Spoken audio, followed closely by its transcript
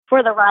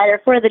for the rider,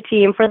 for the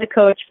team, for the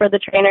coach, for the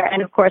trainer,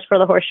 and of course for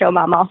the horse show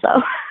mom also.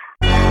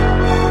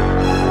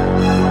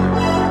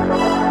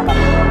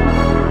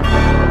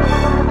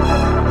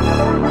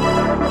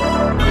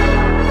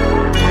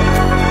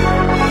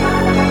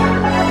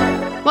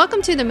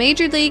 Welcome to the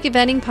Major League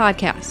Eventing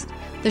Podcast,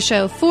 the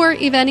show for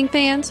eventing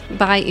fans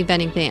by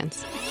eventing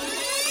fans.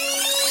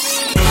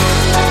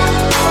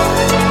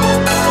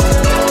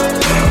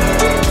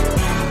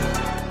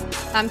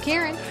 I'm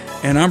Karen.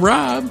 And I'm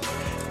Rob.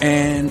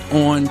 And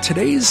on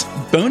today's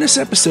bonus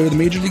episode of the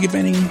Major League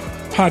Eventing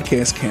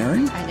Podcast,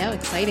 Karen. I know,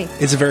 exciting.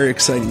 It's very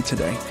exciting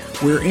today.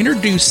 We're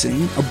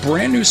introducing a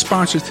brand new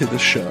sponsor to the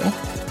show.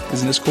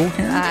 Isn't this cool,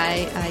 Karen?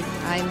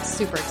 I'm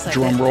super excited.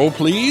 Drum roll,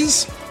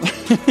 please.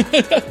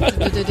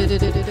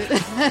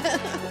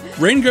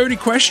 Red and Goat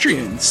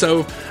Equestrian.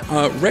 So,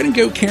 Red and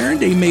Goat, Karen,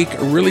 they make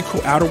a really cool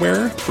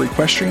outerwear for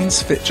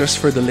equestrians, fit just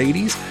for the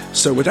ladies.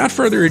 So, without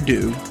further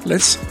ado,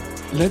 let's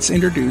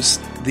introduce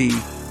the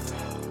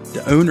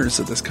owners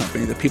of this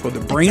company, the people, the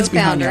brains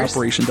behind the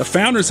operation, the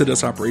founders of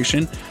this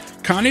operation,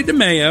 Connie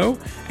DeMeo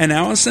and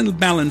Allison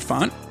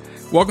Malenfant.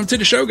 Welcome to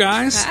the show,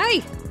 guys.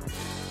 Hi.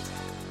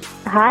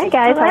 Hi,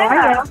 guys. How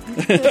are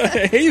you?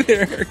 Hey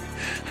there.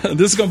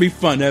 This is going to be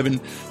fun having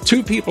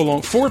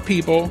four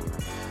people,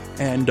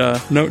 and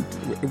no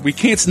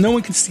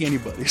one can see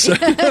anybody. So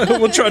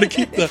we'll try to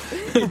keep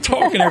the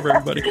talking over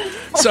everybody.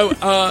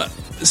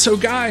 So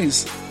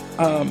guys,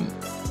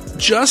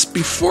 just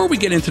before we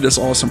get into this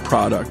awesome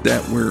product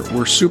that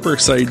we're super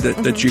excited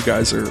that you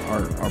guys are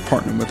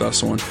partnering with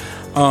us on,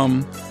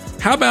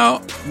 how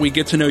about we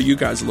get to know you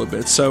guys a little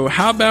bit? So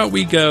how about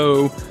we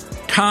go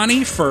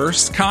Connie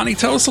first. Connie,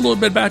 tell us a little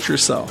bit about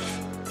yourself.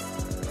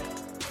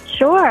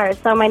 Sure.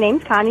 So my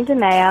name's Connie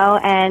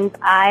DeMeo, and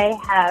I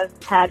have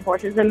had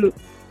horses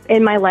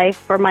in my life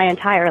for my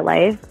entire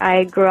life.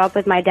 I grew up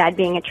with my dad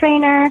being a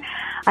trainer.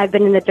 I've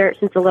been in the dirt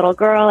since a little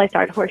girl. I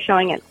started horse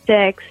showing at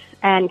 6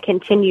 and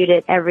continued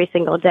it every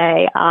single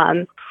day.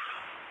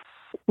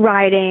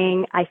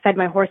 Riding, I fed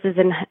my horses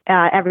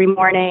every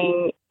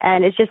morning,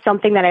 and it's just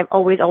something that I've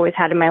always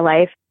had in my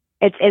life.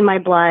 It's in my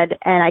blood,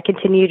 and I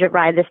continue to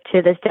ride this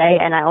to this day,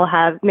 and I will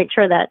make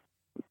sure that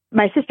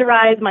my sister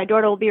rides, my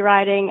daughter will be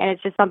riding, and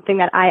it's just something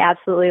that I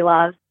absolutely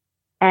love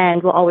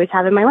and will always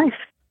have in my life.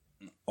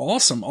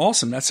 Awesome.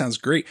 That sounds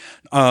great.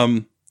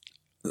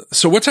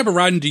 So what type of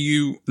riding do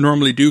you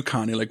normally do,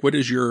 Connie? Like, what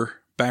is your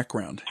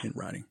background in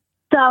riding?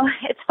 So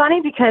it's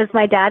funny because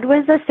my dad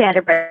was a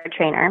standardbred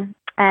trainer,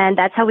 and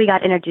that's how we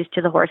got introduced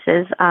to the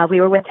horses.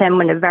 We were with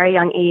him at a very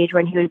young age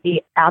when he would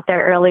be out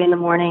there early in the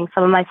morning.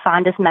 Some of my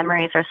fondest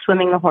memories are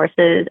swimming the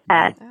horses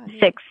at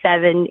 6,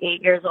 7,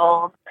 8 years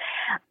old.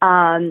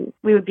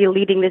 We would be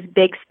leading these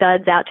big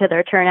studs out to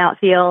their turnout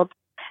field.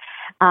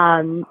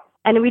 And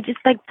we just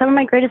some of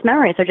my greatest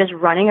memories are just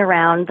running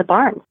around the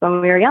barns when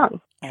we were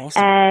young.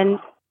 Awesome. And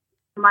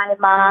my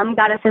mom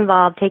got us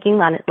involved taking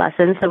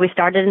lessons. So we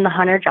started in the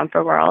hunter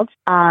jumper world.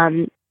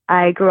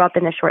 I grew up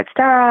in the short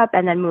stirrup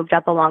and then moved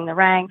up along the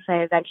ranks. I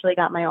eventually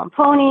got my own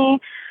pony,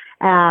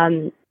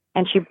 and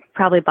she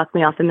probably bucked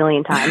me off a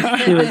million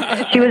times.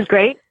 She was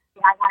great.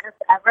 I had her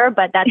forever,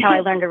 but that's how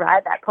I learned to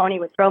ride. That pony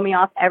would throw me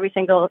off every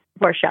single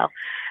horse show.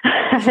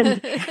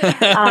 But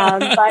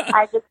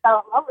I just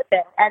fell in love with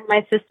it. And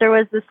my sister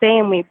was the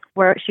same.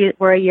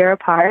 We're a year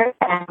apart,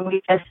 and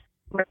we just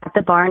were at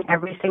the barn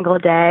every single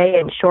day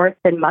in shorts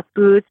and muck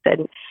boots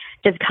and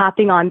just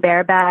hopping on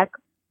bareback.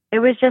 It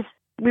was just,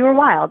 we were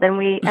wild, and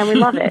we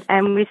love it,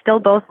 and we still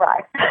both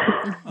ride.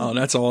 Oh,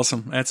 that's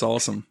awesome. That's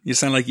awesome. You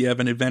sound like you have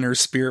an inventor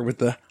spirit with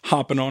the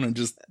hopping on and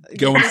just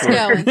going for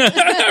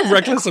it.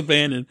 Reckless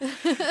abandon.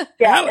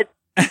 Yeah.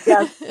 We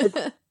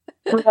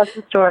have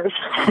some stories.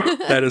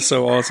 That is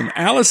so awesome.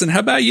 Allison, how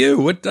about you?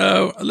 Let's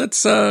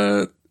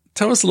tell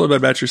us a little bit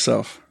about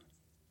yourself.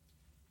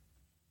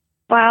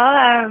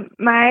 Well,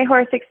 my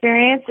horse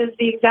experience is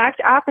the exact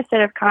opposite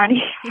of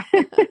Connie.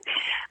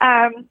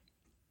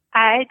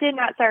 I did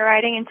not start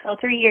riding until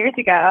 3 years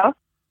ago,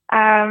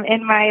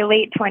 in my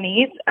late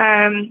 20s.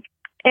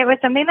 It was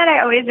something that I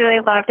always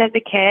really loved as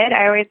a kid.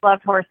 I always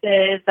loved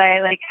horses.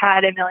 I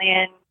had a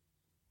million,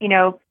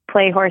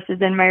 play horses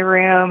in my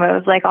room. It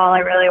was all I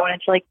really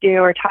wanted to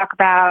do or talk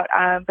about,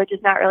 but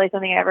just not really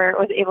something I ever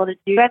was able to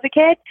do as a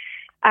kid.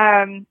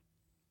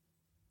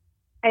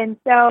 And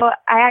so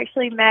I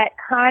actually met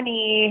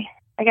Connie,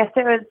 I guess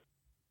it was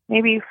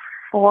maybe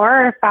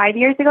 4 or 5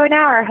 years ago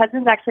now. Our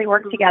husbands actually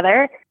worked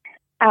together.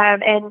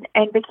 And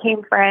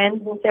became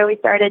friends. And so we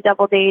started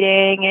double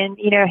dating and,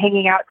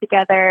 hanging out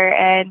together.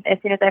 And as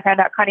soon as I found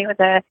out Connie was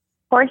a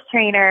horse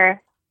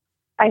trainer,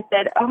 I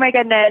said, oh my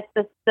goodness,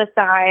 this is the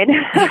sign.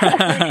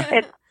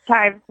 It's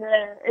time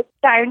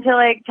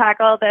to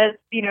tackle this,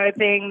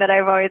 thing that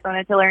I've always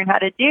wanted to learn how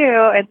to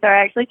do. And so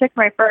I actually took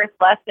my first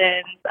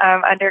lessons,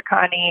 under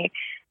Connie,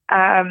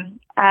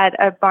 at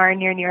a barn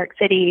near New York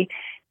City.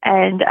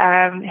 And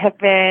have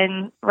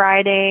been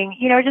riding,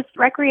 just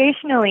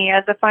recreationally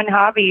as a fun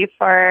hobby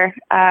for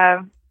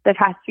the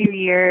past few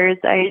years.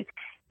 I,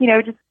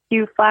 just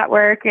do flat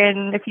work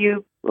and a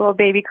few little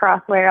baby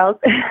cross whales.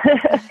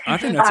 I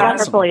think that's awesome.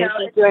 Hopefully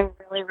it's doing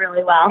really,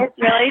 really well. It's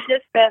really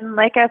just been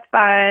like a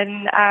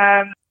fun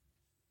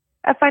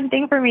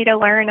thing for me to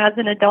learn as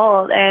an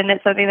adult, and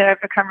it's something that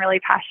I've become really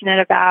passionate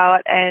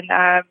about. And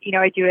I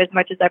do as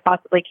much as I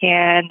possibly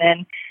can,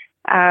 and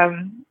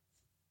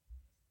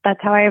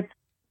that's how I've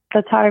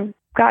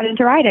got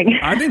into riding.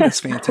 I think that's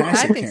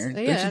fantastic, Karen.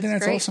 Don't you think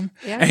that's awesome?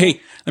 Yeah.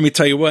 Hey, let me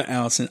tell you what,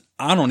 Allison,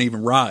 I don't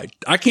even ride.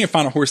 I can't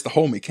find a horse to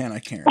hold me, can I,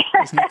 Karen?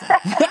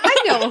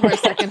 I know a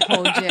horse that can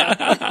hold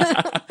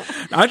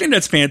you. I think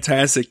that's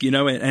fantastic,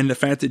 and the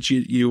fact that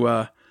you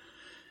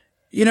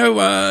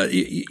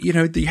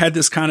had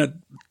this kind of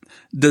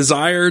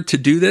desire to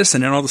do this,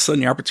 and then all of a sudden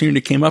the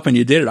opportunity came up and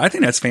you did it. I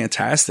think that's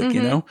fantastic.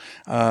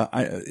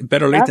 Mm-hmm.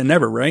 Better late than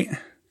never, right?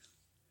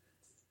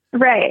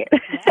 Right.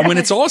 And when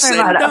it's all said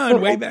and done,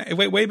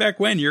 way back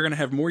when, you're going to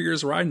have more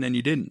years riding than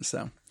you didn't.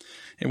 So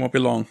it won't be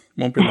long.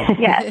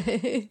 Yeah.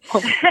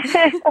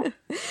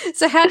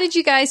 So how did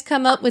you guys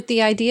come up with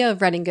the idea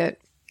of Running Goat?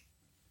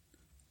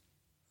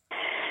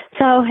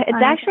 So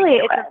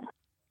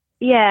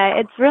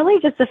it's really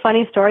just a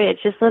funny story.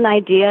 It's just an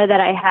idea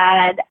that I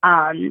had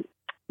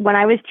when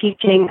I was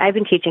teaching. I've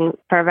been teaching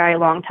for a very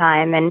long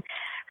time, and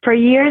for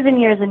years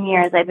and years and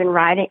years, I've been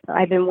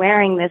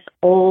wearing this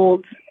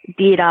old,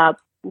 beat up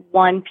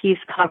one-piece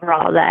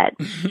coverall that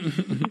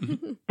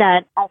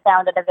I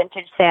found at a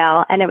vintage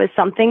sale, and it was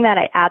something that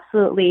I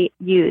absolutely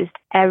used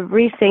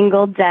every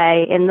single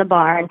day in the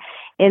barn,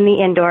 in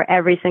the indoor,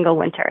 every single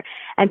winter.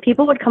 And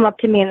people would come up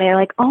to me and they're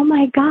like, "Oh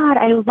my God,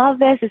 I love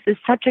this. This is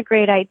such a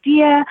great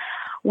idea.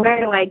 Where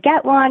do I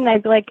get one?" And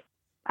I'd be like,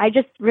 I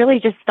just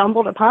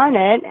stumbled upon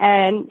it.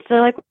 And so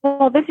like,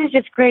 well, this is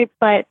just great,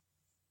 but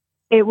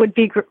it would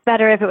be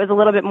better if it was a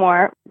little bit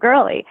more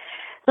girly.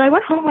 So I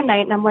went home one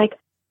night and I'm like,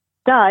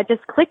 it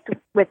just clicked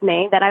with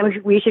me that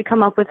we should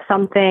come up with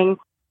something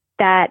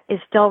that is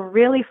still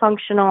really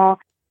functional,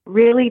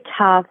 really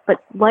tough,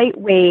 but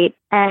lightweight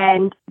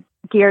and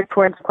geared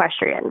towards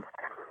equestrians.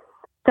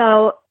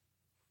 So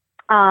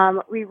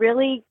we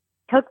really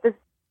took this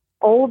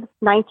old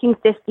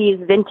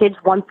 1950s vintage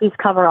one-piece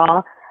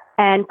coverall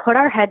and put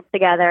our heads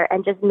together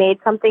and just made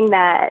something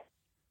that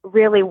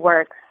really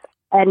works,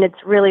 and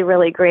it's really,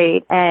 really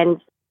great,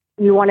 and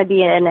you want to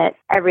be in it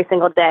every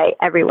single day,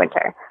 every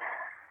winter.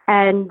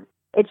 And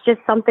it's just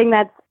something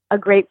that's a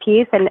great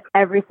piece, and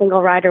every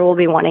single rider will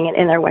be wanting it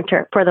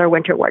for their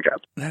winter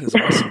wardrobe. That is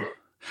awesome.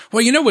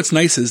 Well, what's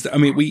nice is,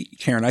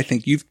 Karen, I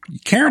think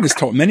Karen has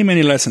taught many,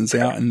 many lessons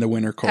out in the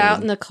winter cold.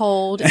 Out in the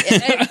cold,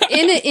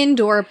 in an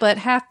indoor, but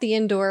half the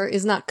indoor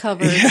is not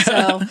covered. Yeah.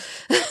 So,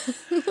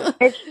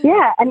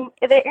 and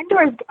the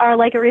indoors are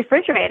like a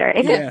refrigerator.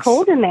 It gets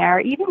cold in there.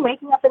 Even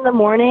waking up in the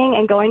morning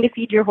and going to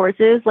feed your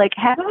horses, like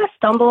having us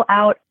stumble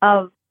out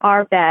of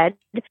our bed,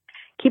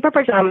 keep our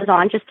pajamas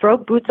on, just throw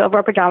boots over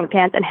our pajama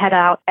pants and head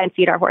out and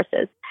feed our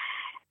horses.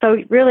 So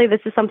really,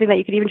 this is something that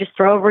you could even just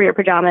throw over your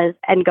pajamas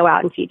and go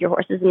out and feed your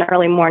horses in the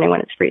early morning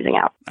when it's freezing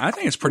out. I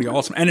think it's pretty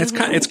awesome. And it's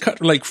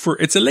cut like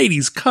it's a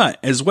ladies cut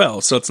as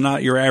well. So it's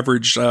not your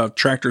average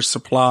Tractor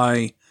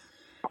Supply,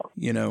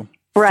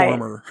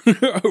 farmer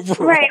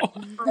overall. Right.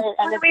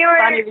 And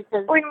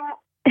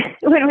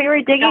when we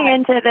were digging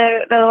into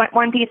the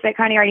one piece that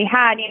Connie already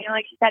had,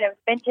 like she said, it was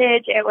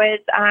vintage. It was,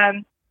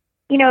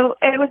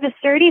 it was a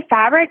sturdy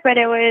fabric, but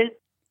it was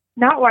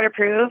not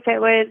waterproof.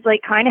 It was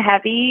like kind of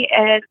heavy.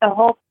 And the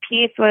whole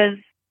piece was,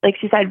 like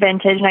she said,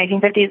 vintage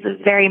 1950s, was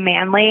very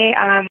manly.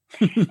 And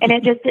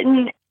it just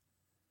didn't,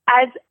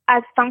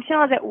 as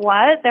functional as it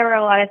was, there were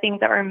a lot of things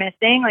that were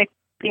missing, like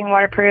being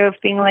waterproof,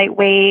 being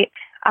lightweight,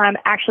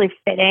 actually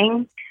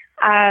fitting,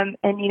 and,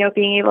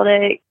 being able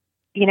to,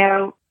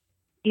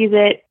 use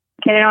it,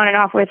 get it on and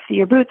off with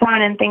your boots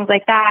on and things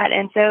like that.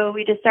 And so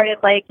we just started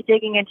like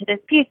digging into this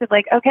piece of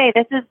like, okay,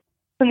 this is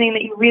something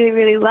that you really,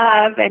 really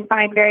love and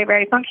find very,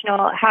 very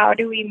functional. How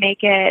do we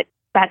make it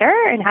better?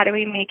 And how do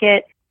we make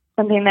it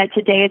something that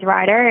today's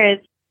rider is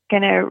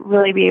going to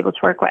really be able to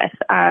work with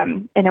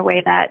in a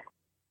way that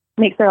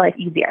makes their life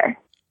easier?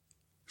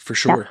 For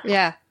sure.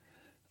 Yeah.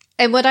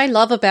 And what I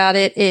love about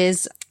it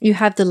is you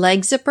have the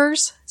leg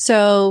zippers.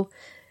 So,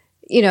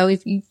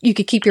 if you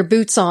could keep your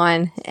boots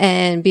on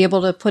and be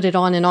able to put it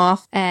on and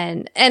off.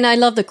 And I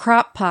love the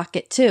crop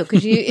pocket too,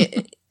 because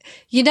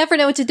you never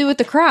know what to do with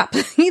the crop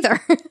either.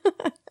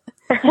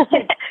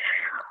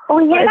 Well,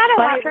 we hear that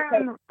a lot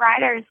from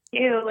riders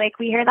too. Like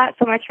we hear that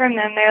so much from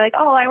them. They're like,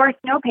 "Oh, I wear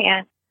snow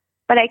pants,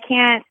 but I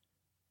can't."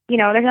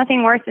 There's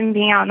nothing worse than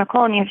being out in the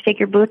cold and you have to take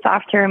your boots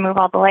off to remove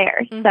all the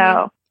layers. Mm-hmm.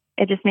 So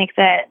it just makes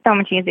it so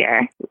much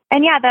easier.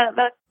 And yeah,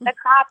 the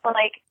crop,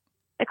 like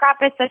the crop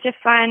is such a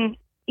fun.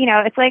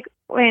 It's like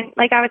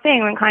like I was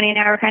saying, when Connie and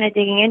I were kind of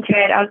digging into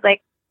it, I was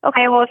like,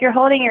 okay, well, if you're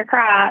holding your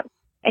crop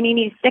and you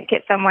need to stick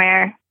it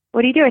somewhere,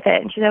 what do you do with it?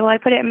 And she said, well, I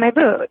put it in my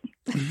boot.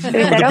 So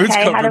we said,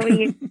 okay, how do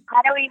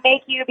we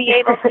make you be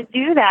able to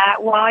do that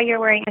while you're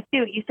wearing a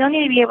suit? You still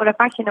need to be able to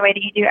function the way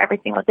that you do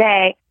every single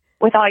day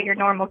with all your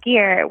normal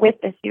gear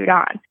with the suit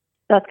on.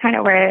 So that's kind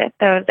of where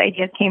those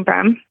ideas came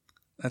from.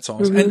 That's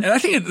awesome. And I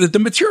think the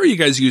material you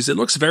guys use, it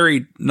looks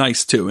very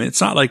nice too. And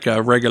it's not like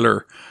a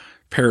regular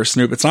pair of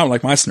Snoop. It's not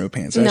like my snow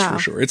pants, that's for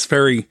sure. It's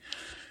very,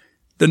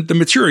 the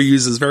material you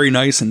use is very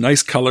nice and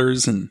nice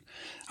colors, and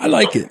I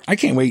like it. I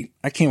can't wait.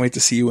 I can't wait to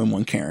see you in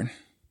one, Karen.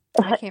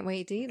 I can't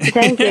wait either.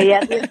 Thank you.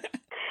 Yeah.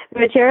 The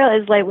material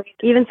is like,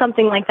 even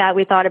something like that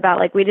we thought about,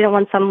 like we didn't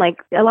want some, like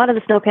a lot of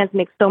the snow pants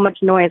make so much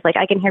noise. Like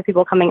I can hear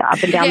people coming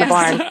up and down the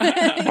barn. And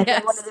so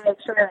I wanted to make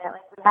sure that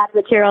like, we had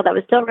material that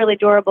was still really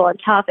durable and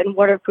tough and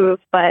waterproof,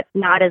 but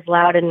not as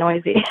loud and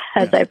noisy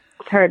as I've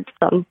heard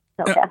some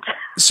snow pants.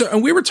 So,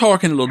 and we were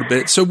talking a little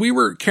bit. So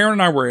Karen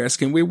and I were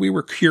asking, we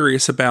were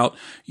curious about,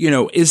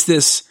 is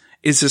this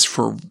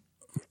for,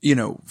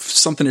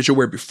 something that you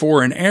wear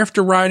before and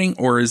after riding?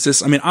 Or is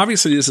this,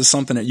 obviously this is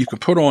something that you can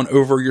put on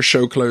over your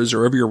show clothes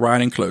or over your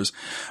riding clothes.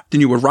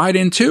 Then you would ride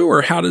into,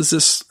 or how does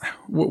this,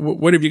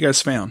 what have you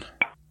guys found?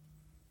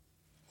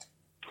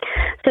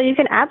 So you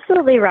can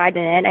absolutely ride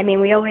in it.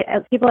 We always,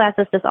 people ask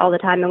us this all the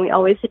time, and we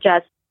always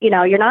suggest,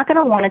 you're not going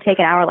to want to take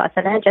an hour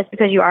lesson in it just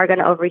because you are going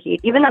to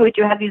overheat, even though we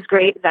do have these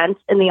great vents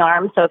in the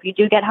arm. So if you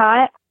do get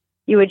hot,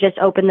 you would just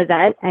open the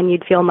vent and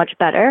you'd feel much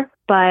better.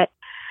 But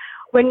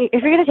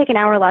if you're going to take an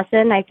hour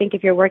lesson, I think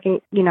if you're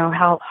working,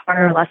 how hard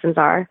our lessons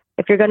are.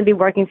 If you're going to be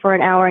working for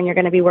an hour and you're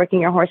going to be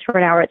working your horse for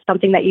an hour, it's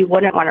something that you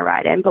wouldn't want to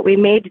ride in. But we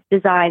made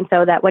design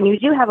so that when you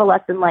do have a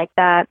lesson like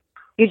that,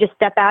 you just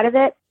step out of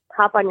it,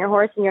 hop on your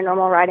horse in your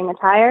normal riding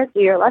attire, do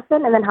your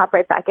lesson, and then hop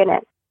right back in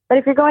it. But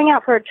if you're going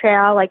out for a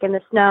trail, like in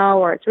the snow,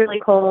 or it's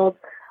really cold,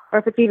 or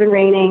if it's even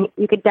raining,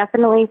 you could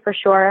definitely, for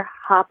sure,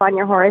 hop on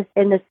your horse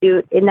in the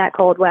suit in that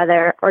cold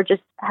weather, or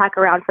just hack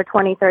around for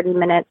 20, 30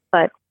 minutes.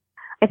 But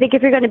I think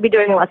if you're going to be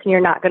doing a lesson,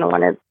 you're not going to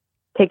want to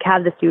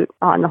have the suit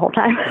on the whole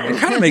time. It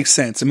kind of makes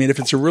sense. If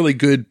it's a really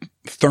good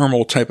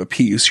thermal type of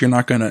piece, you're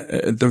not going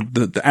to,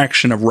 the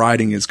action of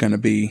riding is going to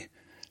be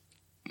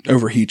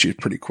overheat you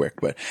pretty quick.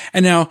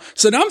 Now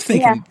I'm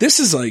thinking this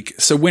is like,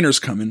 so winter's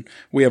coming.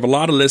 We have a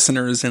lot of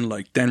listeners in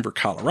like Denver,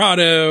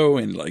 Colorado,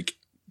 and like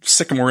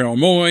Sycamore,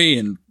 Illinois,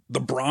 and the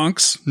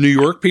Bronx, New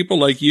York, people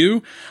like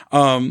you.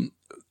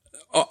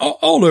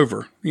 All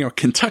over,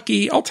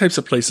 Kentucky, all types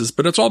of places,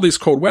 but it's all these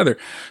cold weather.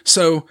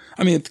 So,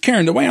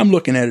 Karen, the way I'm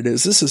looking at it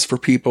is this is for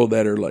people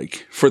that are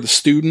like, for the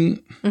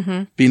student,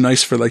 be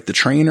nice for like the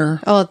trainer.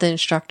 Oh, the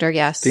instructor.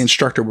 Yes. The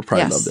instructor would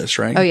probably love this,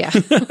 right? Oh yeah.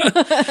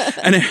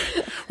 And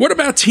what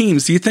about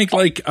teams? Do you think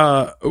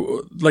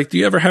do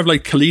you ever have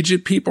like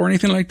collegiate people or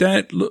anything like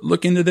that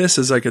look into this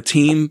as like a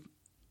team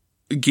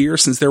gear,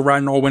 since they're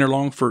riding all winter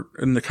long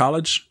in the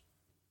college?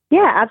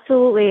 Yeah,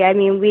 absolutely. I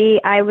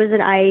was an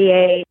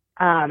IEA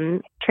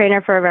trainer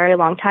for a very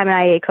long time, an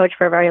IEA coach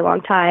for a very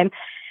long time.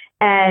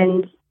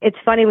 And it's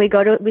funny, we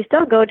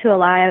still go to a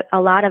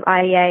lot of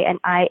IEA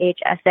and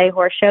IHSA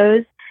horse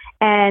shows,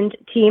 and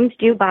teams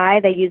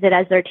they use it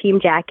as their team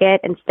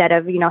jacket instead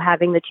of,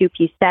 having the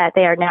 2-piece set.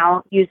 They are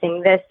now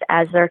using this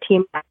as their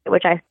team jacket,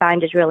 which I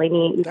find is really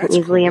neat. You can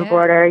easily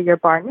embroider your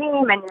barn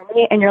name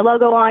and your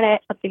logo on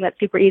it, something that's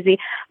super easy.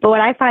 But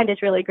what I find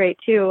is really great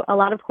too, a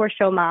lot of horse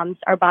show moms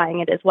are buying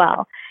it as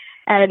well.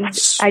 And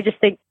I just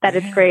think that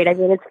it's great.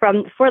 It's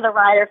for the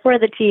rider, for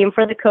the team,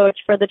 for the coach,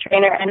 for the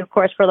trainer, and of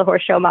course for the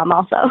horse show mom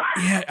also.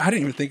 Yeah, I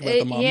didn't even think about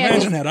the mom.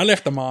 Imagine that. I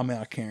left the mom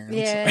out, Karen.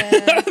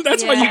 Yeah.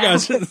 That's why you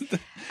guys,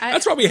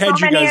 that's why we had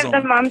you guys on. So many of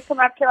the moms come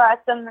up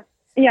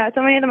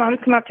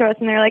to us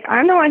and they're like,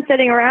 I'm the one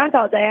sitting around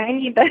all day. I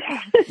need this.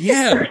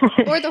 Yeah.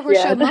 Or the horse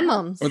show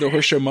mum-mums. Or the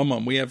horse show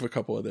mum-mum. We have a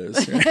couple of those.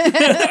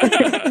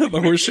 The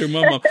horse show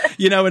mum-mum.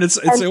 And it's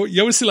you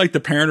always see like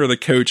the parent or the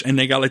coach, and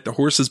they got like the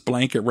horse's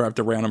blanket wrapped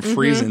around them,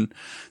 freezing.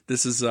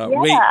 This is way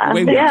more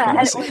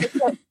classy.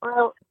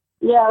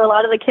 Yeah, a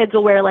lot of the kids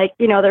will wear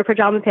their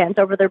pajama pants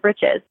over their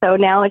breeches. So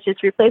now it's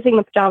just replacing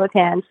the pajama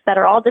pants that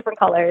are all different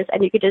colors,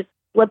 and you could just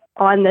slip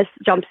on this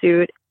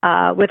jumpsuit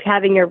with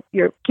having your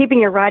keeping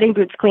your riding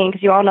boots clean,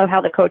 because you all know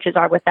how the coaches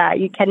are with that.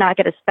 You cannot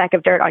get a speck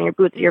of dirt on your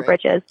boots or your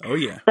breeches. Oh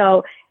yeah.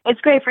 So it's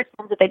great for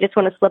teams if they just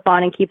want to slip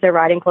on and keep their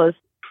riding clothes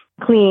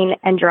clean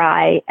and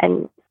dry,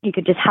 and you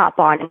could just hop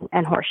on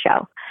and horse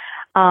show.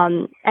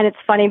 And it's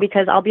funny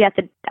because I'll be at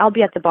the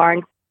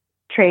barn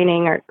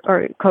training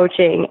or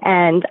coaching,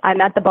 and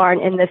I'm at the barn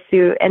in this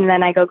suit, and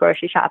then I go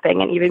grocery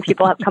shopping, and even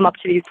people have come up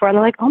to me before and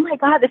they're like, oh my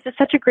God, this is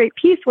such a great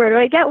piece, where do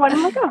I get one?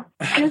 I'm like, oh,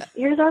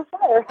 here's our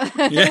flyer.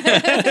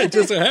 Yeah, it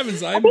just so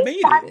happens I made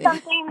it. I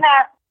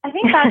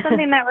think that's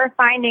something that we're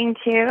finding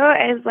too,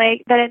 is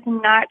like that it's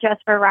not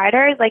just for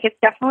riders. Like it's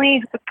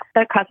definitely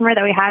the customer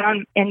that we had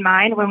in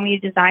mind when we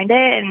designed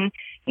it, and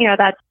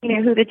that's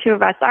who the two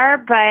of us are.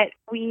 But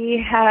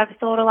we have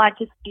sold a lot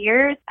to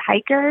skiers,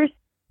 hikers,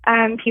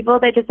 people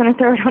that just want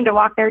to throw it on to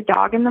walk their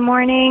dog in the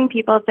morning.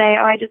 People say,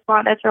 oh, I just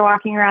want this for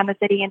walking around the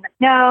city in the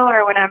snow,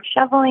 or when I'm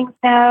shoveling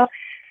snow.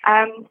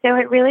 So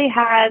it really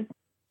has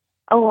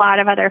a lot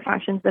of other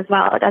functions as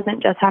well. It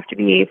doesn't just have to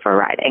be for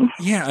riding.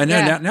 Yeah, I know.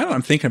 Yeah. Now that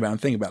I'm thinking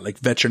about like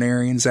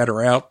veterinarians that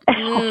are out.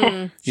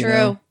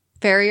 True.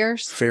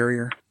 Farriers.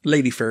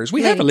 Lady farriers.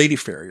 We have a lady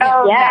farrier.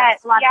 Oh,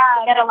 yes. We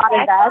get a lot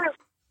of that.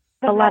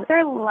 The vets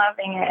are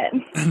loving it.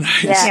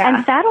 Nice. Yeah,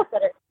 and saddle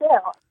fitters too.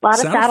 A lot of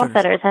Saddle saddle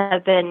fitters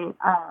have been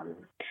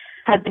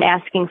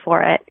asking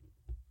for it.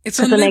 It's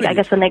When unlimited. I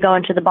guess when they go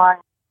into the barn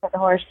for the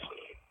horse.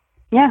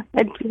 Yeah,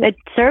 it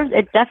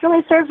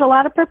definitely serves a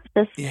lot of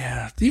purposes.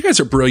 Yeah, you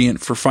guys are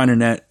brilliant for finding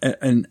that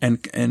and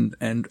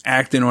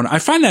acting on it. I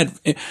find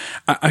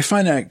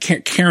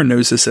that Karen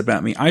knows this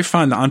about me. I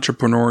find the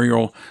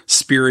entrepreneurial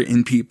spirit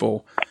in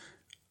people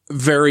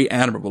very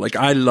admirable. Like,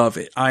 I love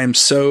it. I am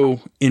so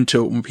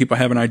into it when people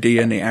have an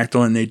idea and they act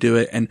on it and they do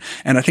it. And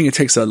I think it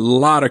takes a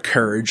lot of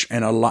courage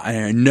and and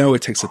I know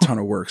it takes a ton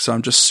of work. So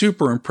I'm just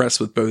super impressed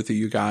with both of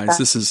you guys.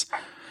 This is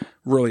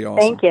really awesome.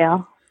 Thank you.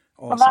 Awesome.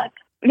 Well, that's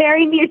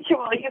very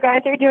mutual. You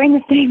guys are doing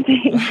the same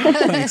thing.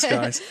 Thanks,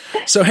 guys.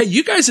 So, hey,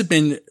 you guys have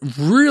been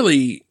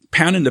really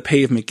pounding the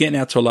pavement, getting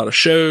out to a lot of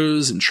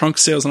shows and trunk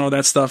sales and all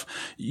that stuff.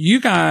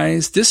 You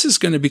guys, this is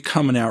going to be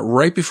coming out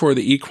right before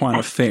the Equine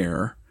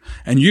Affair.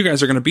 And you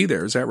guys are going to be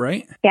there. Is that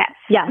right? Yes.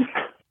 Yes.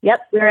 Yep.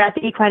 We're at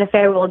the Equine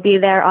Affair. We'll be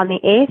there on the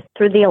 8th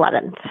through the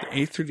 11th.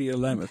 8th through the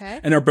 11th. Okay.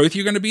 And are both of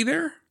you going to be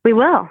there? We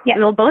will. Yeah.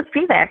 We'll both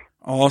be there.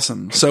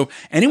 Awesome. So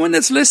anyone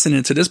that's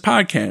listening to this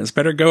podcast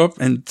better go up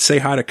and say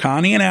hi to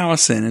Connie and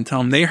Allison and tell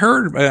them they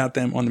heard about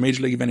them on the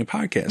Major League Eventing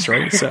podcast,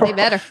 right? So They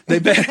better. They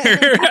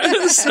better.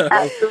 So,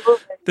 Absolutely.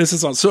 this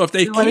is awesome. So if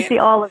they We want to can't, see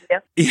all of you.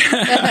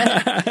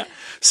 yeah.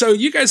 So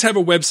you guys have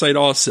a website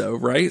also,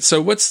 right? So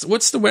what's the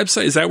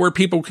website? Is that where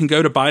people can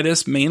go to buy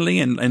this mainly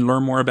and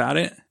learn more about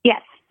it?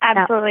 Yes,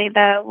 absolutely.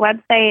 The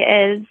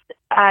website is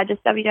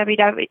just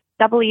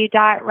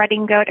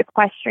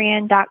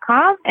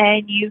www.reddinggoatequestrian.com,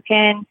 and you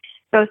can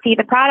go see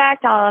the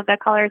product, all of the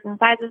colors and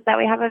sizes that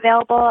we have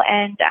available,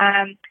 and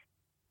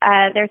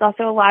there's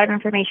also a lot of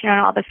information on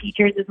all the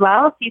features as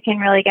well, so you can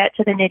really get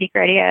to the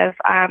nitty-gritty of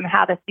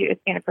how the suit is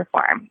going to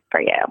perform for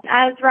you.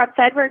 As Rob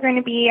said, we're going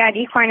to be at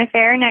Equine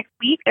Affair next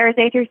week,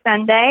 Thursday through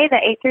Sunday, the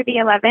 8th through the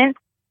 11th.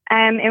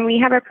 And we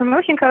have a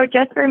promotion code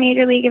just for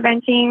Major League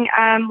Eventing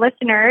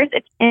listeners.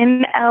 It's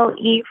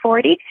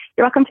MLE40.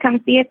 You're welcome to come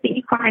see us at the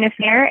Equine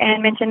Affair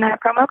and mention that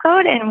promo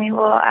code, and we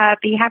will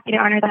be happy to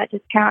honor that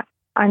discount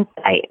on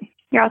site.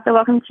 You're also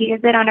welcome to use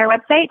it on our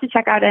website to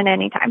check out at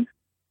any time.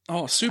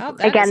 Oh, super. Oh,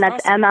 that Again, is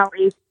that's awesome.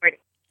 MLE40.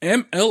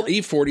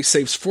 MLE40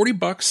 saves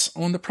 $40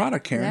 on the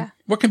product, Karen. Yeah.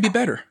 What can be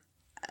better?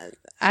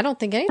 I don't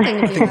think anything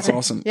would I be think it's better.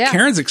 awesome. Yeah.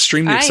 Karen's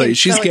extremely I am excited.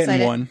 She's so getting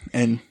excited. one,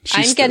 and she's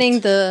I'm stoked. getting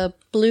the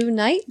Blue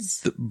Knights.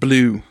 The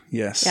blue.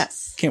 Yes.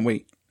 Yes. Can't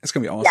wait. It's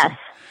gonna be awesome.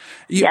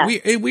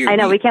 Yes. I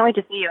know. We can't wait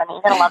to see you, and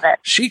you're going to love it.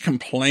 She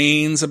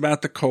complains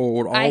about the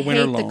cold all I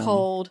winter hate long. the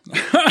cold.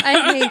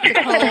 I hate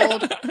the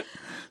cold.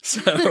 So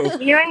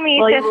You and me,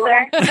 Well, you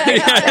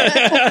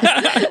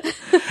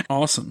sister.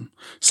 awesome.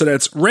 So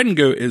that's Red and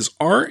Goat is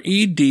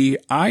REDINGOTE,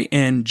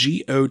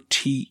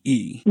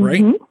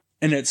 right? Mhm.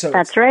 And it's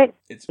That's right.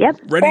 It's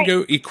Yep.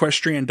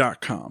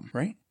 redandgoatequestrian.com,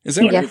 right? Is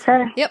that what it Yes, is?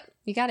 sir. Yep,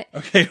 you got it.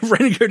 Okay,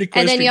 Red and Goat Equestrian.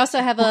 And then you also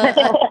have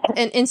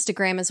an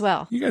Instagram as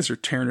well. You guys are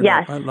tearing it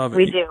Yes, up. I love it.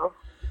 we do.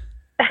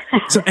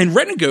 So, and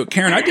Red and Goat,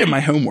 Karen, I did my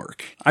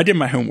homework.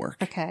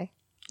 Okay.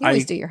 You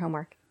always do your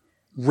homework.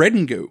 Red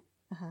and Goat.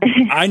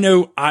 I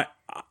know.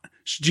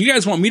 Do you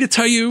guys want me to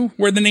tell you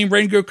where the name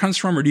Red and Goat comes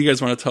from, or do you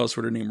guys want to tell us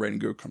where the name Red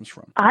and Goat comes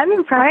from? I'm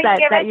impressed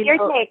Give that us you your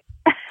know. take.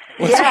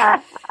 Yeah,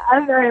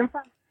 I'm very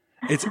impressed.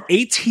 It's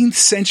 18th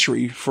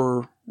century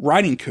for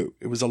riding coat.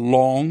 It was a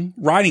long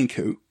riding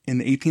coat in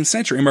the 18th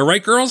century. Am I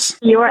right, girls?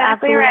 You are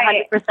Exactly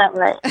absolutely 100%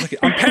 right. Look,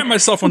 I'm patting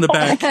myself on the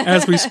back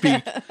as we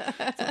speak. That's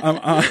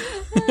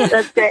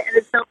great. And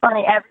it's so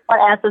funny. Everyone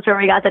asks us where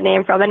we got the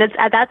name from. And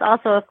that's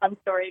also a fun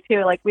story,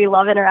 too. Like, we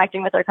love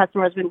interacting with our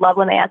customers. We love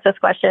when they ask us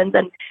questions.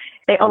 And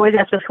they always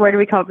ask us, where do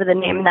we come up with the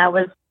name? And that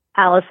was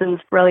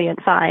Allison's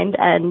brilliant find.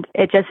 And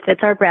it just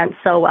fits our brand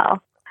so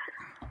well.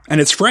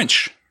 And it's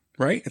French,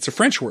 right? It's a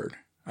French word,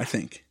 I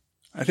think.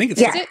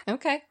 It's Yeah. Is it?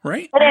 Okay.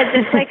 right. It is.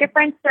 It's like a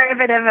French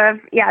derivative of,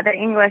 the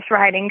English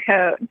riding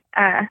coat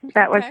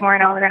that was Okay.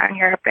 worn all around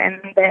Europe in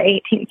the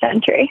 18th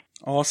century.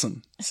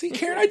 Awesome. See,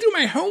 Karen, I do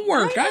my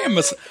homework. I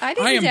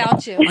didn't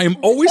doubt you. I am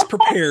always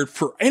prepared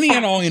for any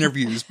and all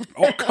interviews.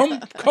 Oh, come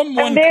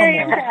one, Very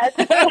come on. impressed.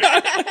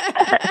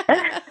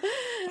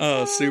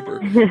 Oh, super.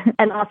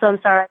 And also, I'm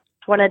sorry, I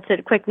just wanted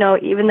to quick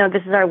note, even though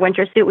this is our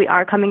winter suit, we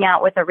are coming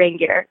out with a rain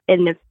gear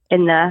in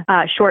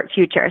the short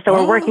future. So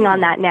we're working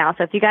on that now.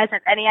 So if you guys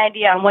have any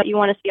idea on what you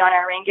want to see on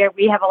our rain gear,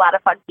 we have a lot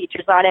of fun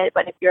features on it.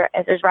 But if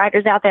there's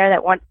riders out there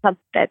that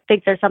that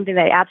think there's something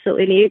they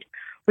absolutely need,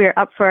 we're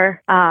up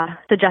for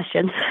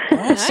suggestions.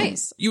 Awesome.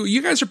 Nice.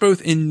 You guys are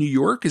both in New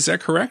York, is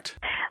that correct?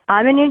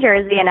 I'm in New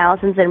Jersey and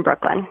Allison's in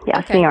Brooklyn.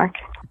 Yes, Okay. New York.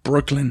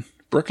 Brooklyn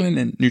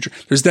and New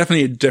Jersey. There's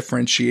definitely a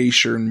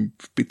differentiation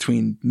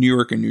between New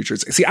York and New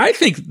Jersey. See, I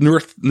think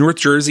North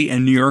Jersey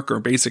and New York are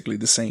basically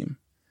the same.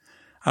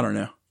 I don't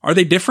know. Are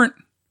they different?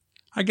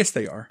 I guess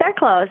they are. They're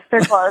close.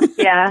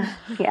 Yeah.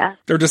 Yeah.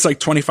 They're just like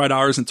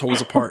 $25 in tolls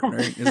apart,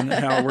 right? Isn't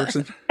that how it works?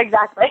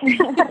 Exactly.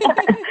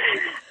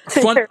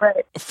 Fun,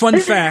 Right. fun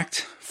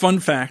fact.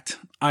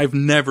 I've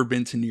never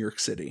been to New York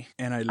City,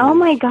 and I. Oh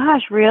my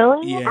gosh!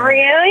 Really? Yeah.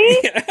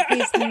 Really?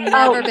 He's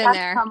never been that's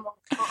there. We'll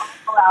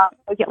go out.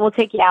 We'll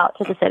take you out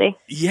to the city.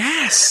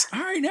 Yes. All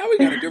right. Now we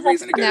got a good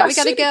reason to go. Now to we the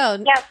got to city. go.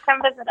 Yes,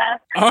 come visit us.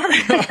 All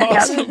right.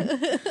 Awesome.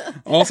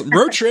 Awesome.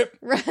 Road trip.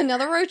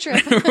 Another road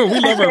trip. We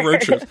love our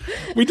road trips.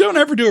 We don't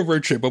ever do a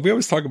road trip, but we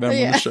always talk about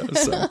them on the show.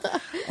 So,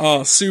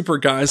 super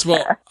guys.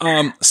 Well,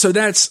 so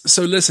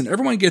listen,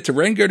 everyone get to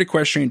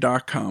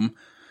redandgoatequestrian.com.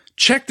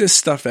 Check this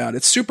stuff out.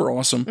 It's super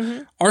awesome.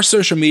 Mm-hmm. Our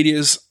social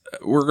medias,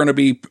 we're going to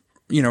be,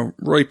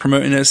 really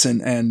promoting this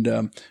and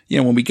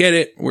when we get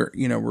it, we're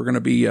going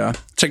to be,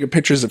 taking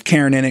pictures of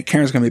Karen in it.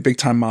 Karen's going to be a big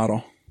time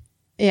model.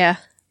 Yeah.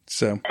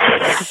 So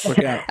look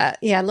out.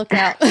 Look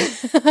out.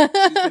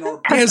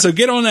 Yeah, so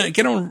get on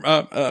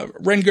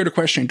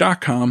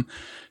redandgoatequestrian.com.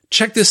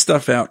 Check this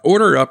stuff out.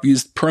 Order up.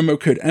 Use promo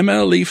code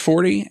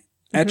MLE40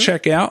 at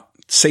checkout.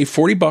 Save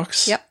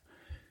 $40. Yep.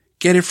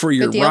 Get it for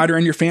your rider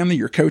and your family,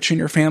 your coach and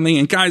your family.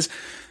 And guys,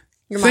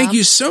 thank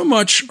you so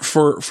much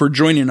for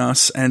joining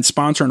us and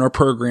sponsoring our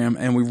program.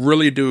 And we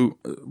really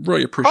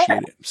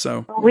appreciate it.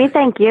 So we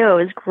thank you.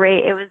 It was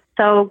great. It was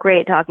so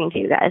great talking to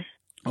you guys.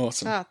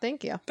 awesome. Oh,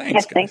 thank you. Thanks,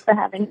 Yes, guys. thanks for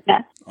having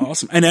us.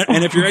 Awesome. And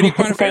if you're at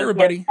Equine Fair, you.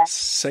 everybody,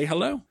 say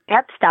hello.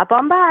 Yep. Stop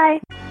on by.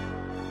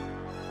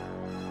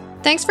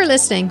 Thanks for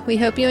listening. We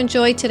hope you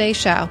enjoyed today's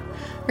show.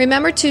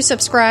 Remember to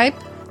subscribe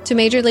to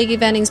Major League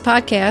Eventing's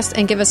podcast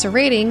and give us a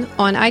rating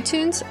on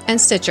iTunes and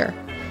Stitcher.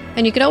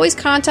 And you can always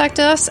contact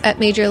us at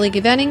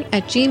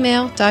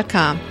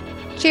majorleagueeventing@gmail.com.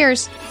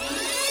 Cheers.